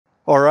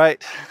All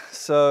right,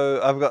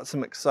 so I've got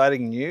some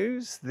exciting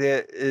news.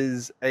 There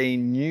is a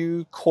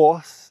new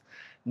course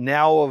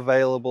now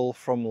available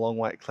from Long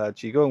White Cloud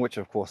Qigong, which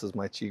of course is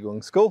my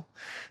Qigong school.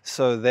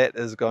 So that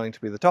is going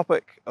to be the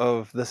topic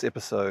of this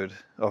episode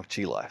of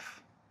Qi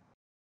Life.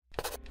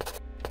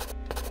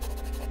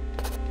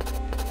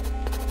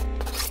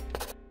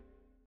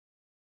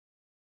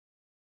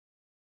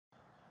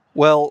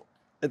 Well,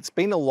 it's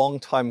been a long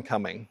time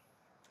coming.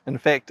 In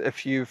fact,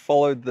 if you've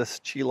followed this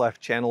Qi Life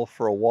channel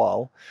for a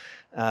while,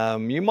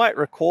 you might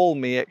recall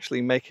me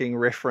actually making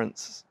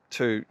reference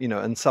to,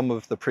 in some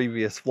of the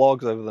previous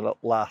vlogs over the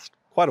last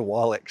quite a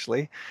while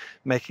actually,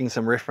 making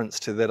some reference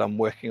to that I'm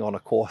working on a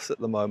course at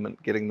the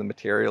moment, getting the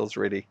materials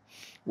ready.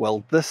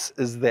 Well, this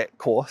is that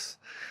course.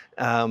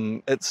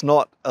 It's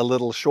not a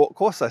little short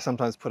course. I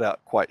sometimes put out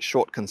quite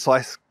short,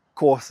 concise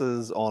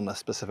courses on a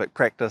specific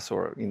practice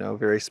or, a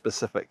very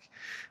specific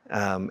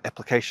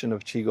application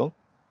of Qigong.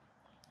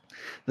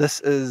 This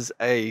is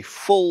a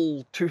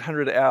full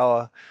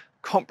 200-hour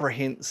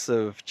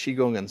comprehensive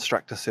Qigong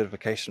instructor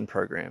certification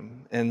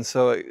program. And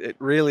so it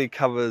really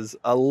covers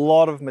a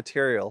lot of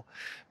material,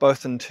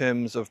 both in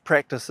terms of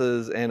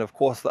practices and of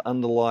course the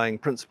underlying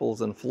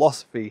principles and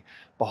philosophy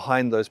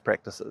behind those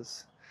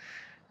practices.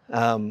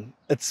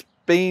 It's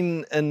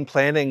been in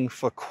planning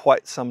for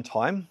quite some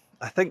time.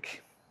 I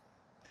think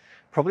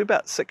probably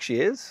about 6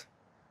 years.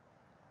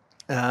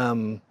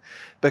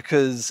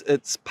 Because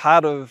it's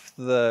part of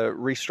the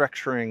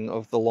restructuring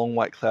of the Long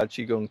White Cloud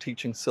Qigong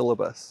teaching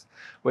syllabus,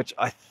 which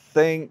I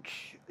think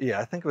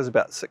it was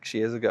about 6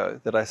 years ago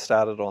that I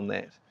started on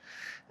that.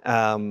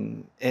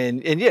 And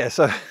yeah,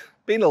 so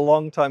been a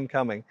long time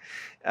coming.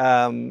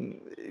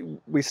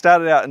 We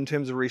started out in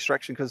terms of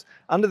restructuring because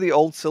under the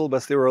old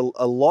syllabus, there were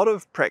a lot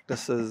of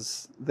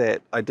practices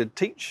that I did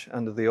teach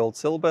under the old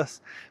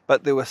syllabus,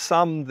 but there were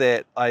some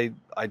that I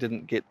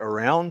didn't get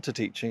around to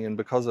teaching, and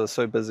because I was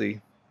so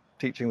busy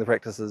teaching the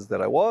practices that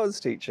I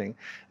was teaching,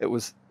 it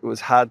was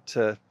hard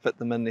to fit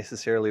them in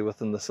necessarily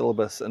within the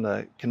syllabus in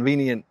a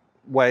convenient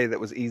way that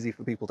was easy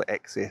for people to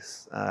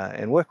access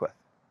and work with.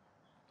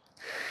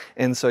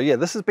 And so yeah,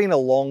 this has been a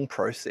long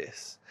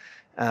process.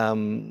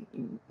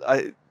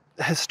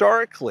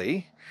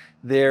 Historically,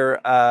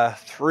 there are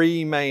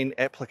three main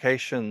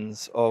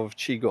applications of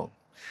Qigong.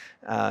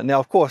 Now,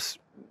 of course,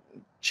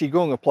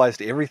 Qigong applies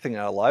to everything in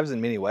our lives in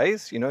many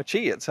ways.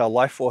 Qi, it's our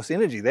life force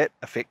energy. That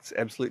affects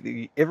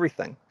absolutely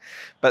everything.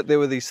 But there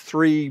were these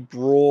three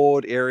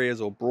broad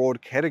areas or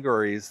broad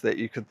categories that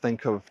you could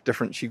think of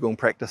different Qigong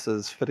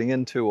practices fitting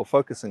into or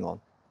focusing on.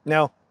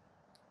 Now,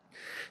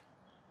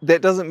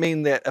 that doesn't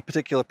mean that a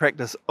particular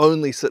practice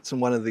only sits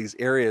in one of these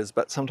areas,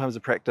 but sometimes a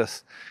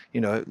practice,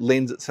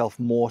 lends itself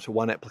more to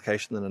one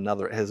application than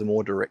another. It has a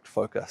more direct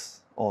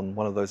focus on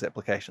one of those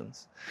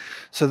applications.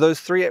 So those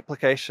three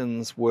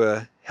applications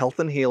were health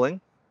and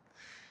healing,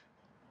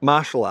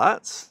 martial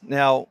arts.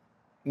 Now,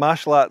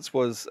 martial arts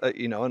was,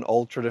 an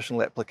old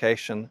traditional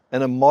application.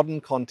 In a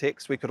modern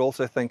context, we could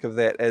also think of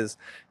that as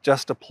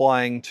just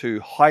applying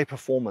to high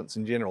performance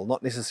in general,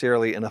 not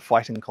necessarily in a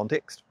fighting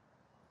context.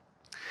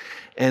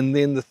 And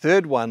then the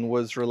third one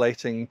was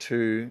relating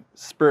to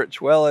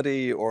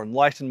spirituality or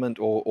enlightenment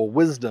or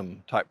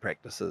wisdom type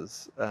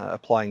practices,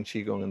 applying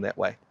Qigong in that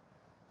way.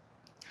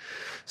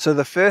 So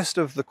the first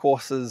of the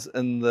courses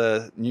in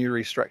the new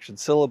restructured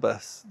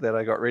syllabus that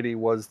I got ready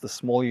was the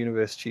Small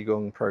Universe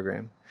Qigong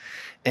program.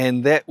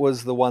 And that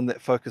was the one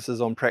that focuses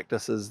on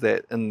practices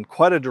that in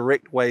quite a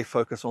direct way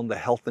focus on the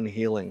health and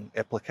healing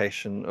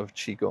application of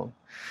Qigong.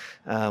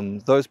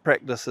 Those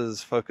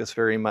practices focus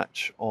very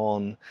much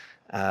on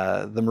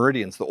the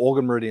meridians, the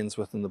organ meridians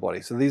within the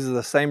body. So these are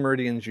the same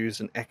meridians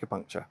used in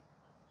acupuncture.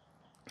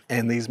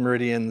 And these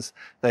meridians,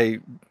 they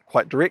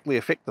quite directly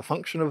affect the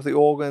function of the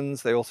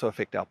organs. They also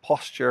affect our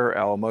posture,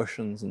 our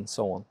emotions, and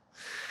so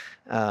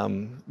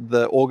on.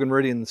 The organ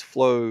meridians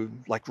flow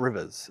like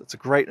rivers. It's a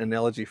great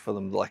analogy for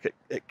them, like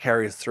it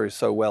carries through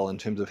so well in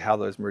terms of how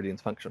those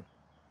meridians function.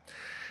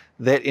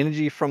 That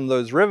energy from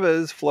those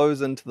rivers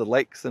flows into the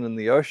lakes and in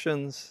the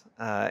oceans,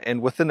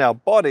 and within our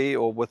body,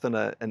 or within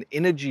an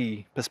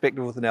energy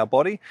perspective within our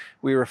body,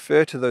 we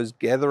refer to those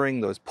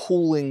gathering, those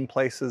pooling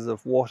places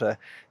of water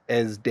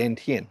as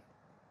Dantian.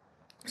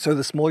 So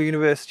the Small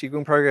Universe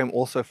Qigong program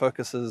also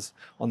focuses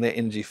on that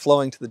energy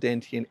flowing to the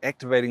Dantian,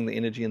 activating the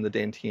energy in the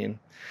Dantian,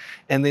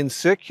 and then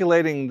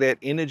circulating that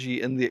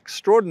energy in the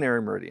extraordinary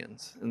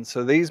meridians. And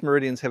so these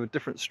meridians have a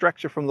different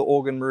structure from the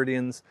organ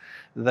meridians.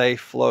 They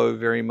flow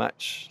very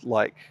much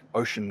like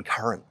ocean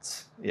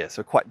currents. Yeah,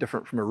 so quite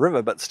different from a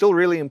river, but still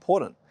really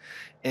important.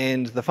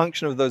 And the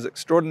function of those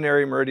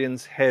extraordinary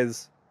meridians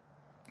has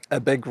a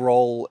big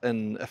role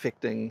in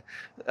affecting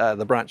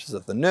the branches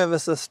of the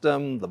nervous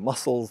system, the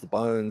muscles, the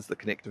bones, the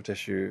connective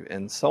tissue,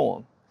 and so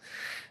on.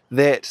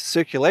 That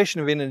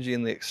circulation of energy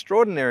in the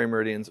extraordinary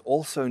meridians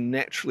also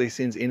naturally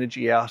sends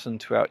energy out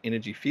into our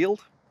energy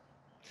field.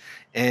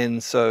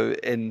 And so,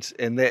 and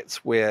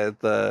that's where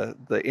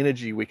the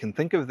energy, we can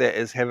think of that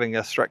as having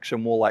a structure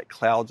more like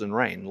clouds and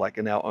rain, like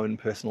in our own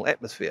personal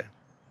atmosphere.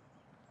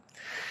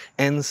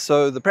 And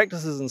so the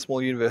practices in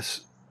Small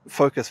Universe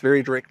focus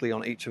very directly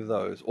on each of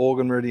those: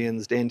 organ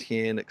meridians,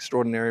 dantian,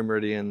 extraordinary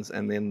meridians,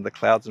 and then the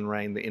clouds and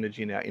rain, the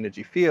energy in our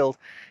energy field,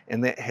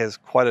 and that has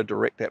quite a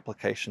direct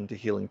application to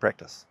healing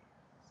practice.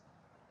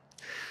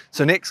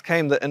 So next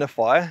came the Inner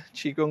Fire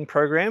Qigong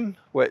program,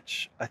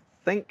 which I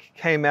think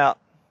came out,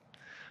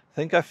 I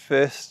think I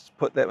first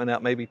put that one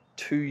out maybe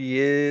 2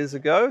 years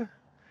ago,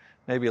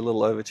 maybe a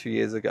little over 2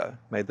 years ago,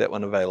 made that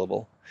one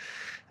available.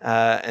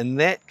 And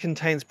that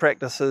contains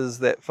practices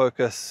that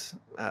focus,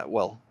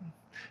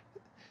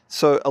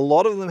 so a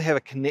lot of them have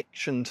a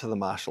connection to the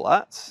martial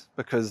arts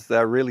because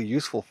they're really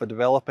useful for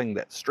developing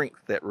that strength,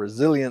 that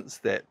resilience,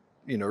 that,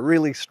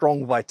 really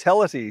strong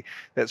vitality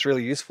that's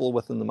really useful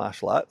within the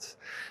martial arts.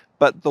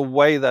 But the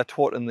way they're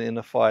taught in the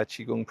Inner Fire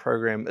Qigong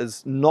program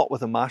is not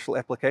with a martial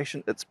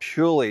application. It's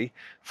purely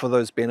for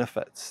those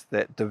benefits,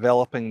 that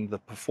developing the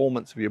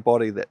performance of your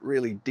body, that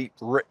really deep,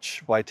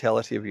 rich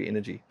vitality of your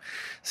energy.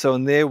 So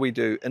in there we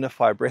do Inner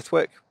Fire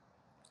breathwork,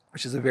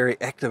 which is a very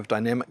active,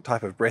 dynamic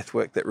type of breath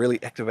work that really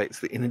activates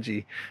the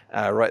energy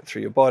right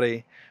through your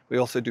body. We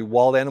also do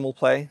wild animal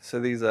play. So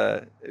these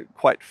are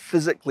quite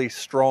physically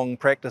strong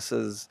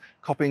practices,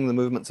 copying the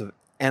movements of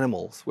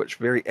animals, which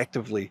very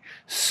actively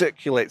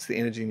circulates the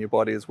energy in your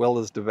body, as well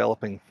as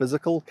developing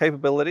physical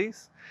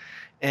capabilities.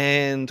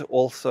 And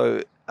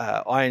also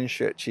Iron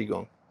Shirt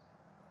Qigong,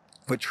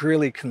 which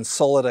really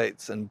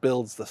consolidates and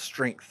builds the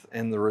strength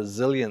and the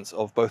resilience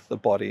of both the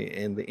body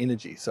and the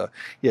energy. So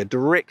yeah,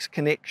 direct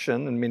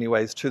connection in many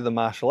ways to the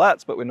martial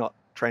arts, but we're not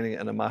training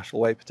it in a martial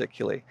way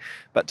particularly,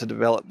 but to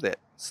develop that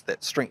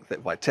strength,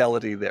 that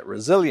vitality, that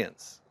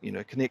resilience,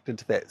 connected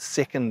to that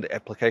second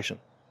application.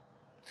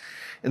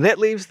 And that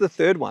leaves the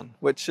third one,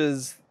 which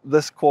is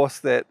this course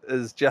that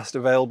is just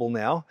available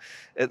now.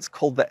 It's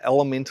called the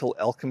Elemental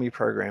Alchemy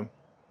program.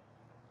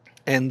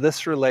 And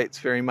this relates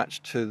very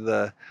much to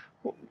the,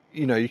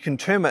 you can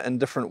term it in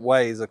different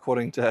ways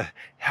according to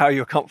how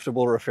you're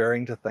comfortable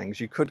referring to things.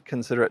 You could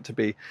consider it to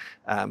be,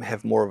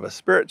 have more of a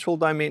spiritual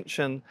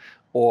dimension,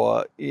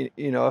 or,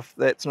 if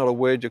that's not a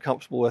word you're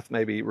comfortable with,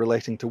 maybe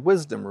relating to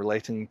wisdom,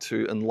 relating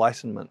to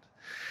enlightenment.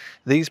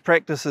 These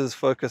practices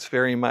focus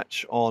very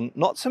much on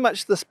not so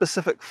much the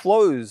specific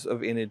flows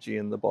of energy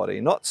in the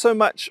body, not so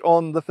much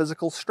on the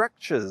physical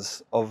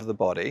structures of the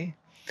body,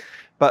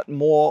 but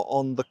more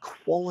on the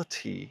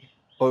quality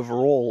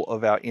overall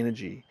of our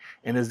energy,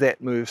 and as that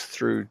moves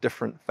through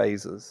different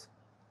phases.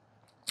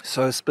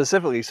 So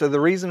specifically, the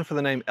reason for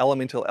the name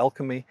Elemental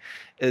Alchemy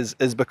is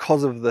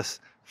because of this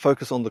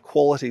focus on the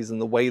qualities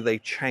and the way they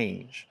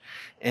change.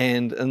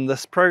 And in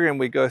this program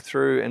we go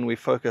through and we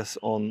focus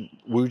on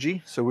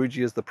Wuji. So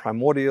Wuji is the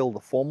primordial, the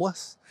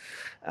formless,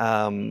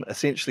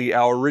 essentially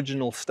our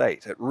original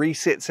state. It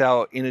resets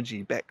our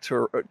energy back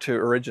to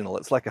original.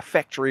 It's like a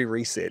factory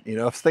reset.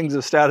 If things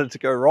have started to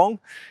go wrong,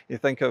 you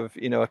think of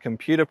a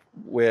computer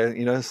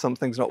where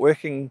something's not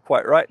working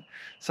quite right.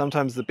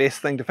 Sometimes the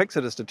best thing to fix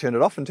it is to turn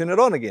it off and turn it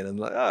on again,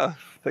 and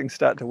things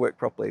start to work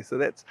properly. So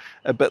that's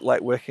a bit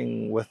like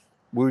working with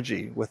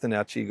Wuji within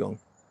our Qigong.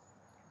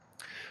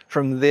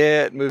 From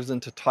there it moves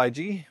into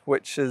Taiji,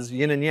 which is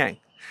yin and yang,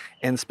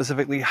 and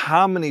specifically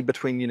harmony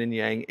between yin and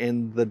yang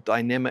and the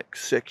dynamic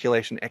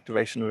circulation,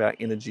 activation of our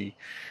energy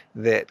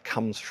that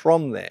comes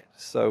from that.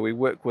 So we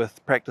work with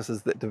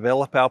practices that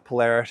develop our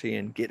polarity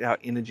and get our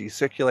energy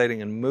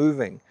circulating and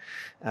moving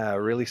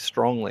really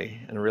strongly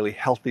in a really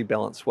healthy,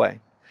 balanced way.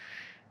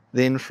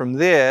 Then from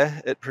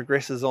there it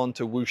progresses on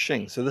to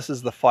Wuxing. So this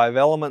is the 5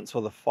 elements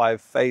or the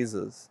 5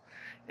 phases.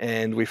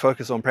 And we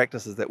focus on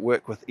practices that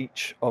work with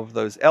each of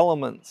those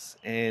elements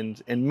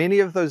and many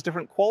of those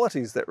different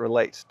qualities that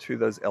relate to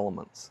those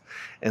elements.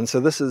 And so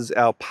this is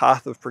our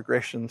path of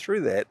progression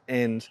through that.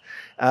 And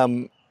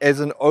as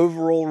an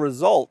overall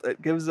result,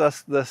 it gives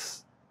us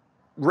this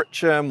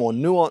richer, more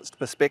nuanced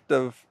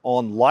perspective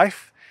on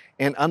life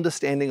and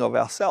understanding of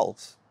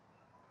ourselves.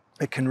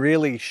 It can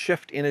really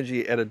shift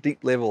energy at a deep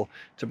level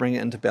to bring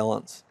it into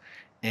balance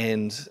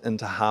and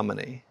into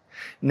harmony.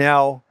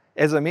 Now,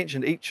 as I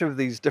mentioned, each of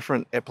these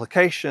different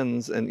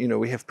applications, and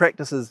we have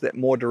practices that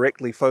more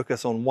directly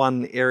focus on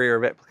one area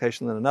of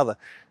application than another,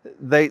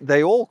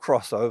 they all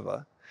cross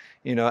over.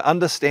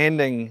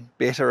 Understanding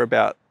better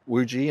about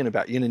Wuji and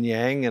about yin and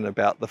yang and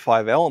about the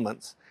 5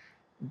 elements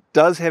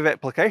does have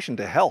application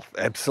to health,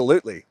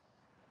 absolutely.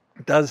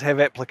 It does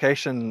have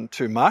application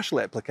to martial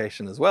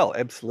application as well,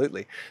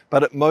 absolutely.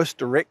 But it most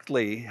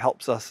directly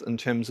helps us in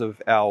terms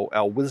of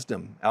our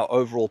wisdom, our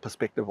overall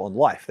perspective on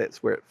life.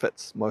 That's where it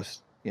fits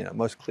most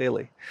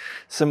clearly.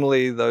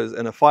 Similarly, those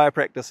inner fire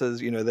practices,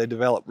 they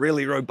develop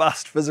really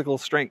robust physical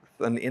strength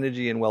and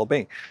energy and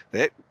well-being.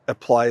 That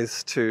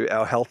applies to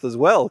our health as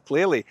well,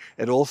 clearly.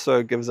 It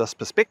also gives us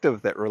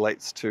perspective that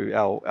relates to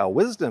our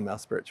wisdom, our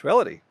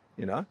spirituality.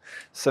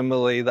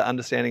 Similarly, the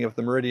understanding of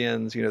the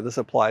meridians, this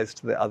applies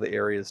to the other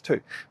areas too.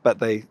 But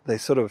they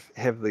sort of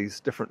have these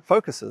different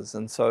focuses.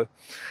 And so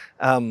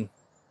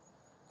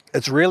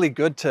it's really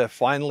good to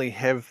finally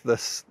have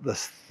this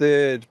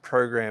third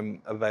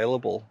program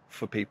available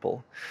for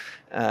people,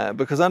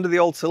 because under the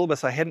old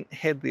syllabus I hadn't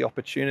had the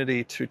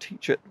opportunity to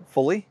teach it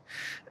fully,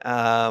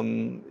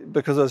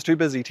 because I was too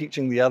busy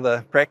teaching the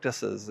other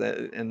practices,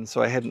 and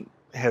so I hadn't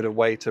had a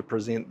way to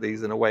present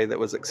these in a way that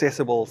was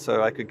accessible,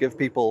 so I could give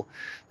people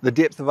the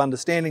depth of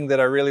understanding that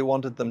I really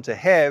wanted them to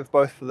have,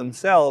 both for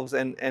themselves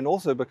and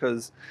also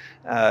because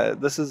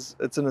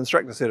it's an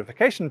instructor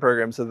certification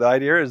program. So the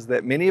idea is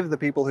that many of the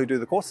people who do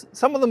the course,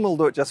 some of them will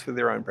do it just for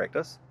their own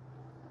practice,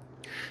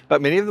 but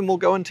many of them will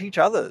go and teach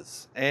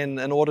others. And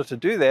in order to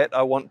do that,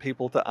 I want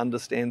people to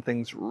understand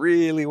things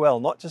really well,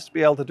 not just to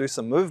be able to do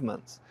some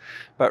movements,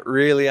 but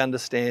really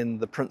understand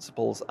the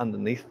principles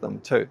underneath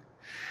them too.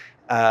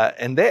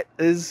 And that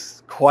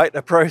is quite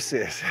a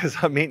process, as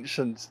I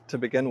mentioned to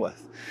begin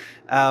with.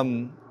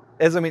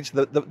 As I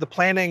mentioned, the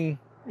planning,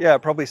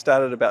 probably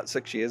started about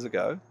 6 years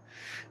ago.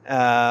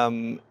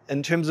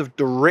 In terms of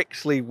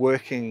directly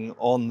working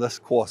on this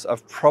course,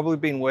 I've probably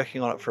been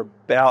working on it for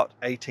about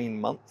 18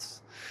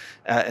 months.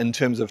 In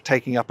terms of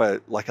taking up a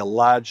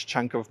large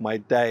chunk of my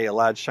day, a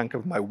large chunk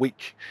of my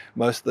week,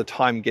 most of the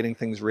time getting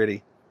things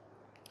ready.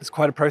 It's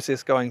quite a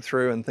process going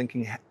through and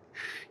thinking,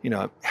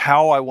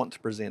 how I want to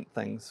present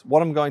things,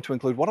 what I'm going to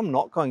include, what I'm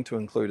not going to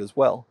include as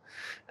well,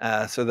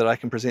 so that I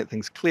can present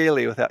things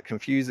clearly without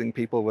confusing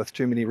people with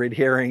too many red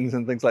herrings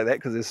and things like that,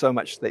 because there's so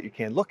much that you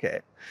can look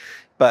at.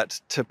 But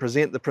to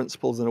present the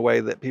principles in a way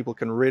that people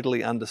can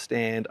readily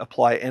understand,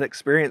 apply, and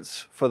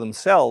experience for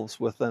themselves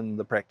within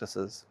the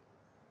practices.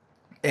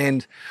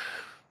 And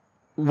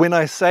when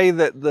I say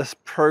that this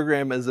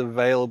program is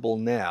available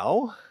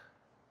now,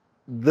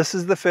 this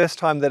is the first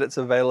time that it's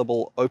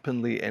available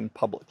openly and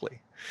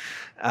publicly,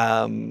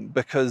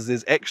 because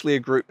there's actually a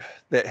group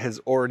that has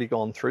already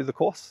gone through the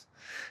course.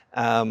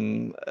 I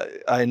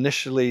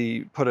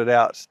initially put it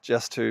out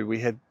we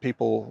had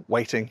people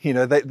waiting,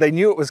 they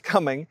knew it was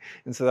coming,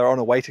 and so they're on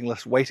a waiting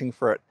list waiting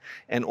for it,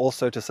 and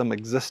also to some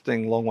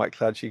existing long white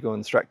cloud Qigong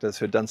instructors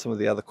who had done some of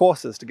the other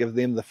courses, to give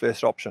them the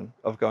first option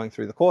of going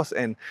through the course.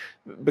 And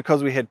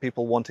because we had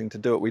people wanting to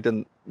do it, we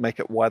didn't make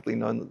it widely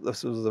known that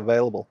this was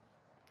available.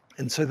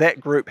 And so that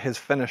group has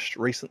finished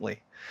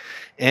recently,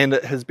 and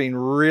it has been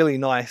really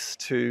nice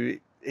to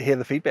hear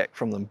the feedback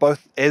from them,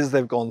 both as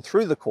they've gone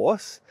through the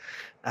course,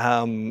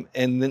 and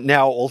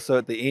now also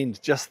at the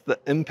end, just the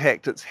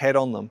impact it's had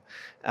on them,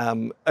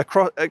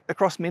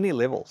 across many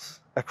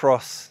levels,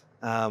 across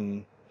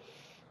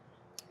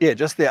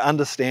just their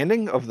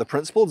understanding of the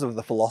principles of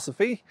the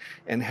philosophy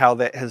and how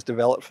that has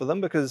developed for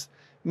them, because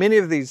many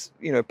of these,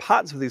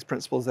 parts of these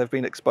principles they've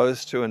been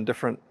exposed to in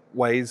different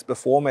ways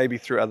before, maybe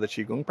through other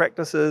Qigong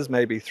practices,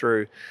 maybe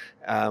through,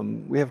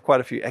 we have quite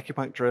a few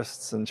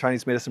acupuncturists and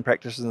Chinese medicine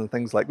practitioners and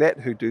things like that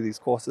who do these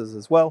courses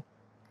as well.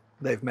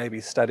 They've maybe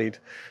studied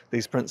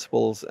these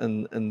principles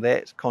in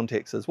that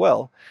context as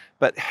well,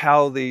 but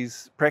how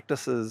these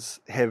practices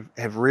have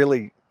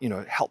really,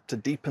 helped to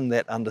deepen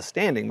that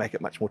understanding, make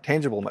it much more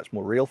tangible, much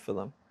more real for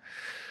them.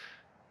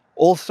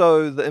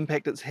 Also, the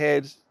impact it's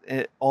had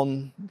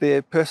on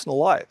their personal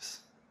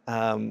lives.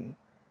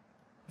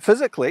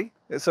 Physically,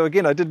 so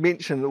again, I did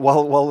mention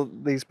while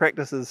these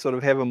practices sort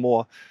of have a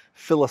more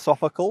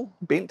philosophical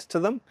bent to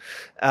them,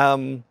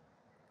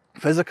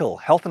 physical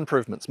health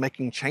improvements,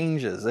 making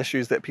changes,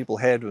 issues that people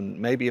had and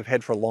maybe have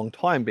had for a long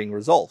time being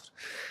resolved.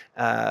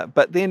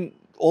 But then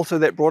also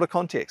that broader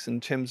context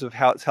in terms of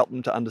how it's helped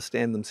them to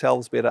understand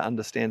themselves better,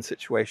 understand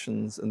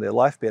situations in their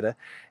life better,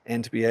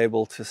 and to be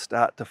able to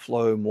start to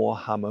flow more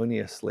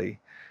harmoniously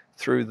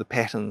through the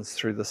patterns,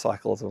 through the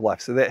cycles of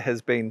life. So that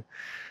has been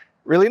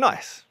really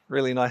nice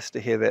to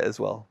hear that as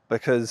well,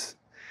 because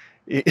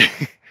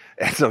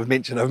as I've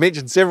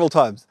mentioned several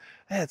times,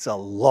 it's a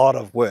lot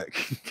of work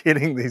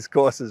getting these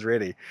courses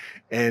ready.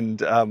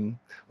 And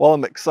while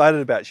I'm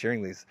excited about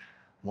sharing these,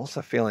 I'm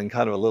also feeling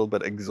kind of a little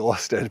bit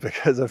exhausted,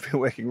 because I've been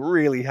working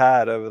really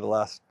hard over the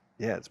last,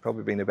 it's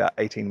probably been about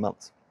 18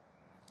 months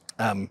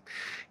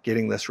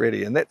getting this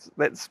ready. And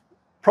that's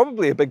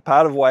probably a big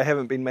part of why I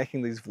haven't been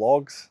making these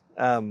vlogs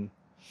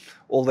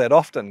all that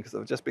often, because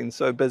I've just been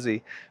so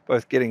busy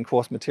both getting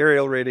course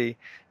material ready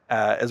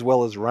as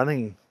well as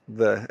running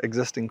the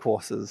existing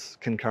courses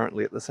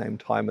concurrently at the same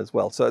time as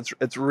well. So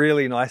it's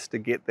really nice to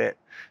get that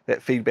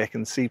feedback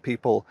and see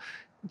people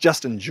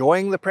just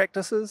enjoying the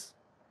practices,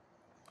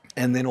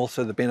 and then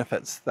also the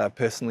benefits they're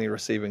personally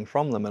receiving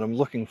from them. And I'm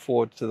looking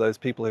forward to those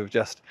people who've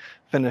just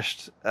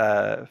finished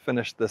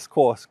this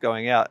course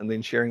going out and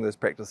then sharing those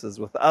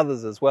practices with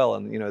others as well,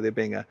 and there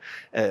being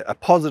a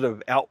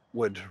positive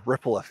outward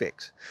ripple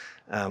effect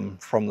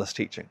from this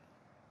teaching.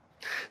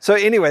 So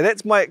anyway,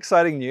 that's my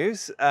exciting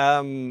news.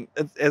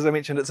 As I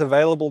mentioned, it's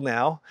available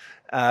now.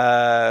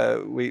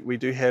 We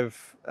do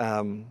have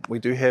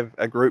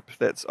a group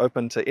that's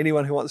open to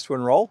anyone who wants to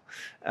enroll,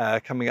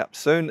 coming up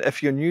soon.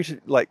 If you're new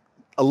to,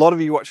 a lot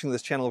of you watching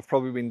this channel have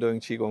probably been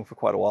doing Qigong for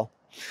quite a while.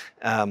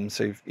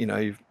 So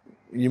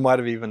you might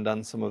have even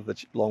done some of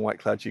the long white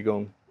cloud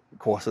Qigong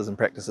courses and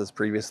practices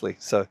previously.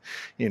 So,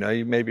 you know,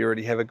 you maybe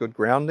already have a good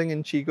grounding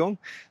in Qigong.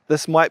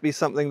 This might be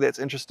something that's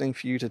interesting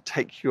for you to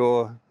take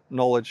your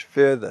knowledge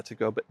further, to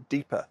go a bit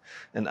deeper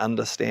in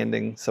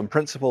understanding some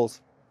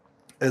principles,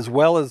 as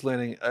well as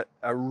learning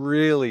a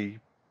really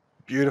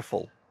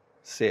beautiful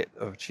set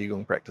of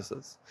Qigong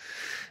practices.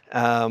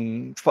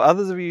 For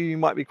others of you, you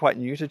might be quite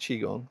new to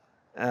Qigong.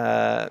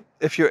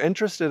 If you're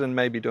interested in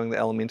maybe doing the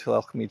Elemental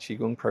Alchemy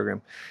Qigong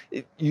program,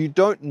 you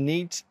don't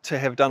need to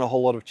have done a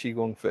whole lot of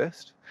Qigong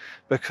first,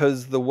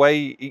 because the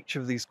way each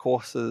of these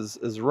courses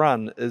is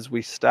run is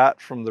we start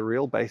from the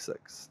real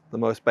basics, the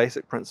most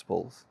basic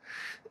principles.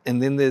 And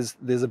then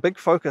there's a big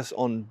focus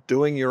on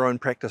doing your own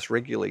practice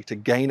regularly to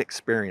gain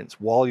experience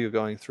while you're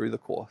going through the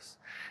course,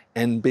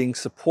 and being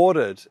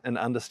supported in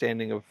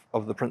understanding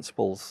of the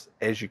principles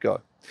as you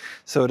go.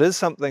 So it is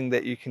something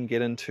that you can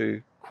get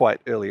into quite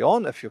early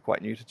on if you're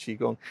quite new to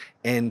Qigong,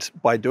 and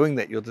by doing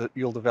that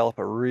you'll develop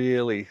a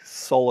really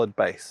solid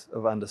base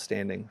of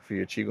understanding for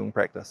your Qigong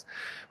practice,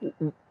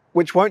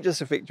 which won't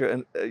just affect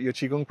your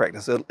Qigong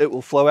practice. It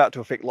will flow out to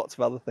affect lots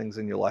of other things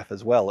in your life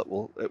as well.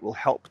 It will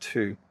help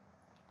to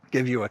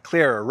give you a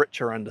clearer,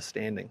 richer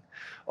understanding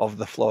of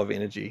the flow of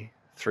energy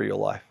through your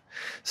life.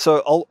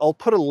 So I'll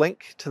put a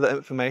link to the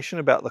information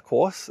about the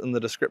course in the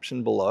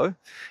description below.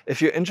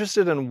 If you're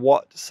interested in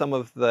what some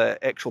of the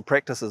actual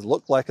practices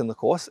look like in the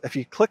course, if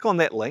you click on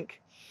that link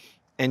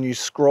and you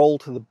scroll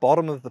to the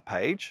bottom of the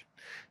page,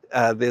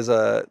 there's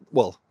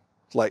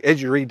like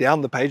as you read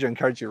down the page, I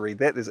encourage you to read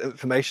that. There's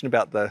information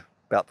about the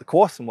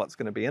course and what's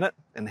going to be in it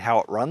and how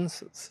it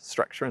runs, its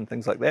structure and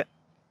things like that.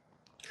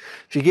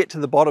 If you get to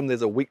the bottom,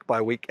 there's a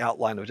week-by-week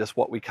outline of just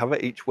what we cover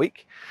each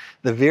week.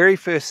 The very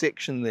first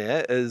section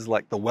there is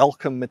like the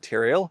welcome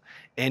material,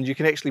 and you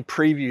can actually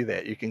preview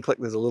that. You can click,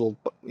 there's a little,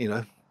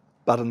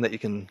 button that you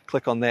can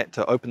click on that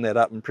to open that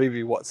up and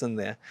preview what's in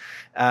there.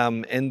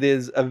 And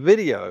there's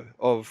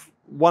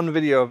one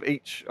video of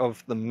each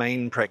of the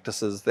main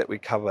practices that we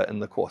cover in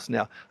the course.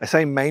 Now, I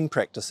say main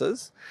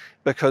practices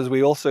because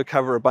we also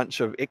cover a bunch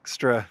of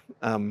extra,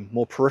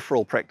 more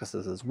peripheral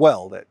practices as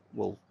well that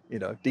will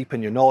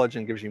deepen your knowledge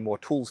and gives you more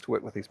tools to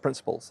work with these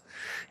principles.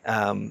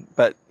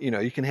 But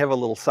you can have a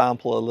little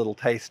sample, a little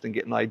taste, and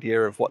get an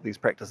idea of what these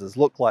practices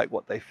look like,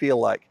 what they feel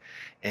like,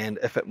 and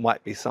if it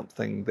might be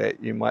something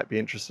that you might be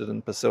interested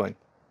in pursuing.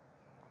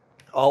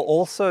 I'll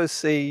also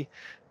see,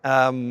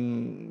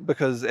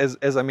 because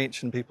as I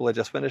mentioned, people are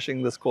just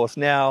finishing this course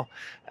now.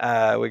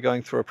 We're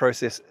going through a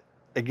process.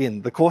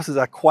 Again, the courses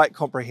are quite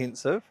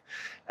comprehensive,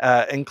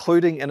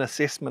 including an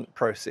assessment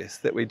process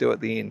that we do at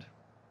the end.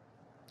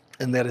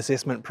 In that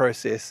assessment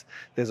process,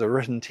 there's a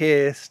written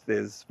test,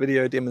 there's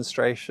video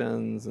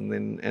demonstrations, and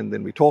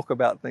then we talk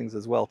about things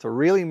as well to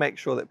really make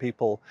sure that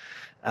people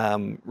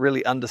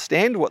really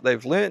understand what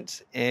they've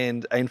learnt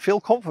and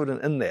feel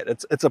confident in that.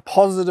 It's a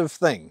positive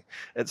thing.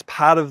 It's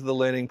part of the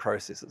learning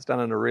process. It's done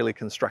in a really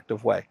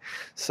constructive way.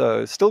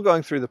 So still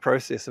going through the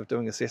process of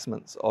doing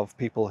assessments of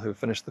people who've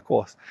finished the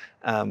course,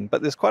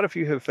 but there's quite a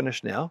few who've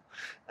finished now.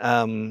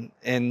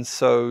 And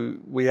so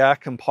we are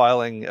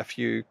compiling a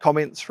few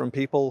comments from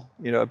people,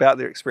 about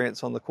their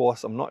experience on the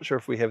course. I'm not sure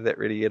if we have that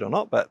ready yet or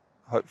not, but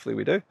hopefully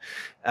we do.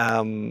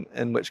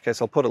 In which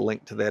case I'll put a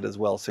link to that as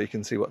well, so you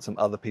can see what some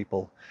other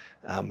people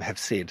have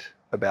said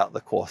about the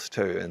course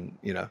too, and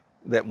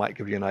that might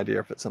give you an idea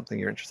if it's something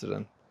you're interested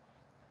in.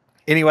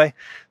 Anyway,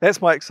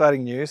 that's my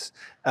exciting news.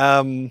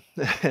 For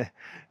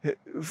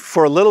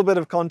a little bit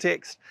of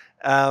context,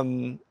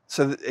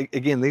 so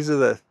again, these are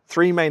the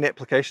three main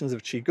applications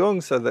of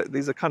Qigong. So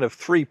these are kind of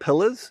three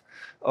pillars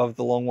of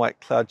the Long White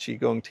Cloud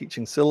Qigong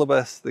teaching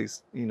syllabus.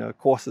 These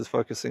courses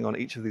focusing on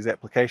each of these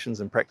applications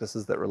and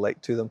practices that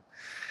relate to them.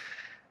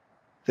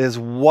 There's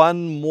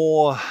one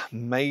more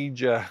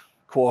major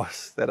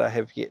course that I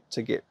have yet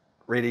to get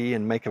ready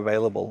and make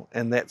available,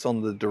 and that's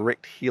on the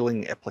direct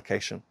healing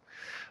application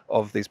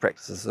of these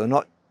practices. So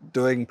not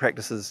doing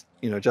practices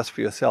just for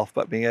yourself,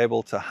 but being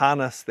able to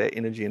harness that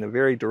energy in a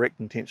very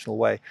direct, intentional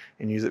way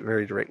and use it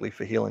very directly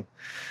for healing.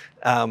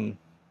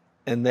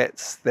 And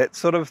that's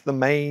sort of the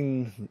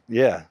main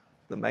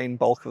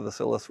bulk of the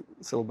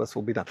syllabus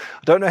will be done.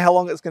 I don't know how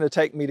long it's going to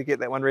take me to get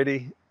that one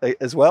ready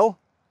as well.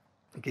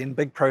 Again,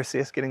 big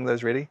process getting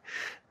those ready.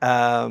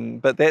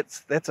 But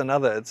that's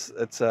another.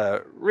 It's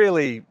a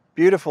really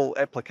beautiful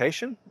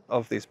application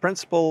of these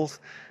principles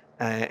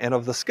and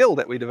of the skill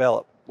that we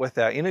develop with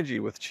our energy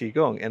with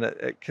Qigong, and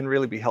it can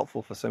really be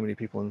helpful for so many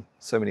people in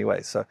so many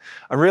ways. So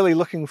I'm really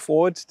looking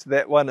forward to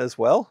that one as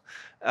well.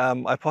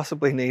 I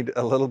possibly need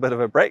a little bit of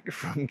a break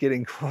from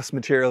getting course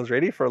materials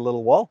ready for a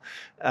little while,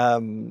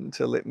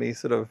 to let me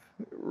sort of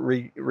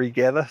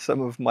regather some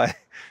of my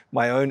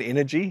own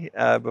energy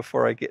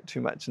before I get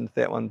too much into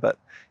that one. But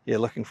yeah,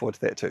 looking forward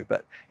to that too.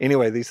 But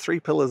anyway, these three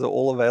pillars are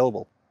all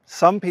available.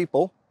 Some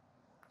people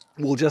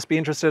will just be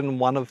interested in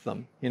one of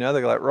them. They're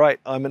like, right,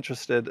 I'm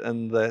interested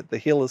in the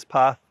healer's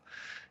path,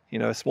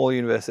 small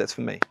universe, that's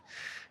for me.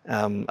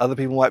 Other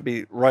people might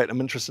be, right,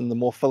 I'm interested in the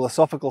more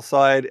philosophical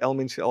side,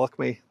 elemental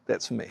alchemy,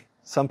 that's for me.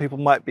 Some people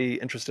might be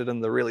interested in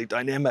the really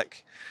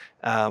dynamic,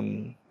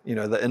 you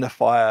know, the inner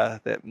fire,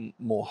 that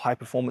more high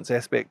performance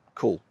aspect,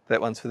 cool,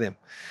 that one's for them.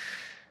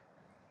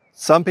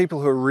 Some people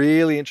who are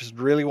really interested,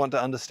 really want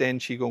to understand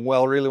Qigong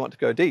well, really want to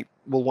go deep,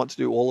 will want to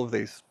do all of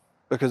these,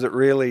 because it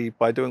really,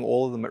 by doing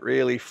all of them, it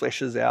really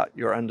fleshes out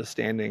your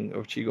understanding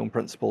of Qigong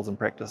principles and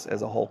practice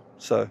as a whole.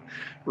 So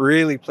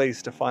really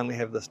pleased to finally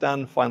have this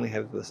done, finally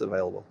have this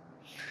available.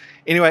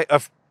 Anyway,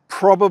 I've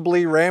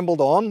probably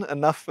rambled on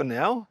enough for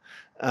now.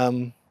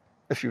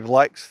 If you've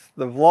liked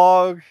the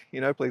vlog, you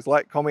know, please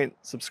like, comment,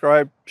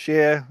 subscribe,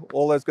 share,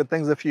 all those good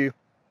things. If you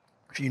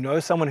know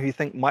someone who you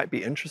think might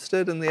be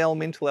interested in the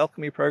Elemental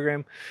Alchemy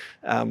program,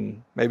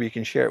 maybe you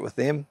can share it with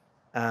them.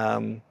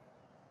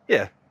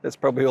 Yeah, that's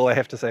probably all I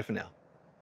have to say for now.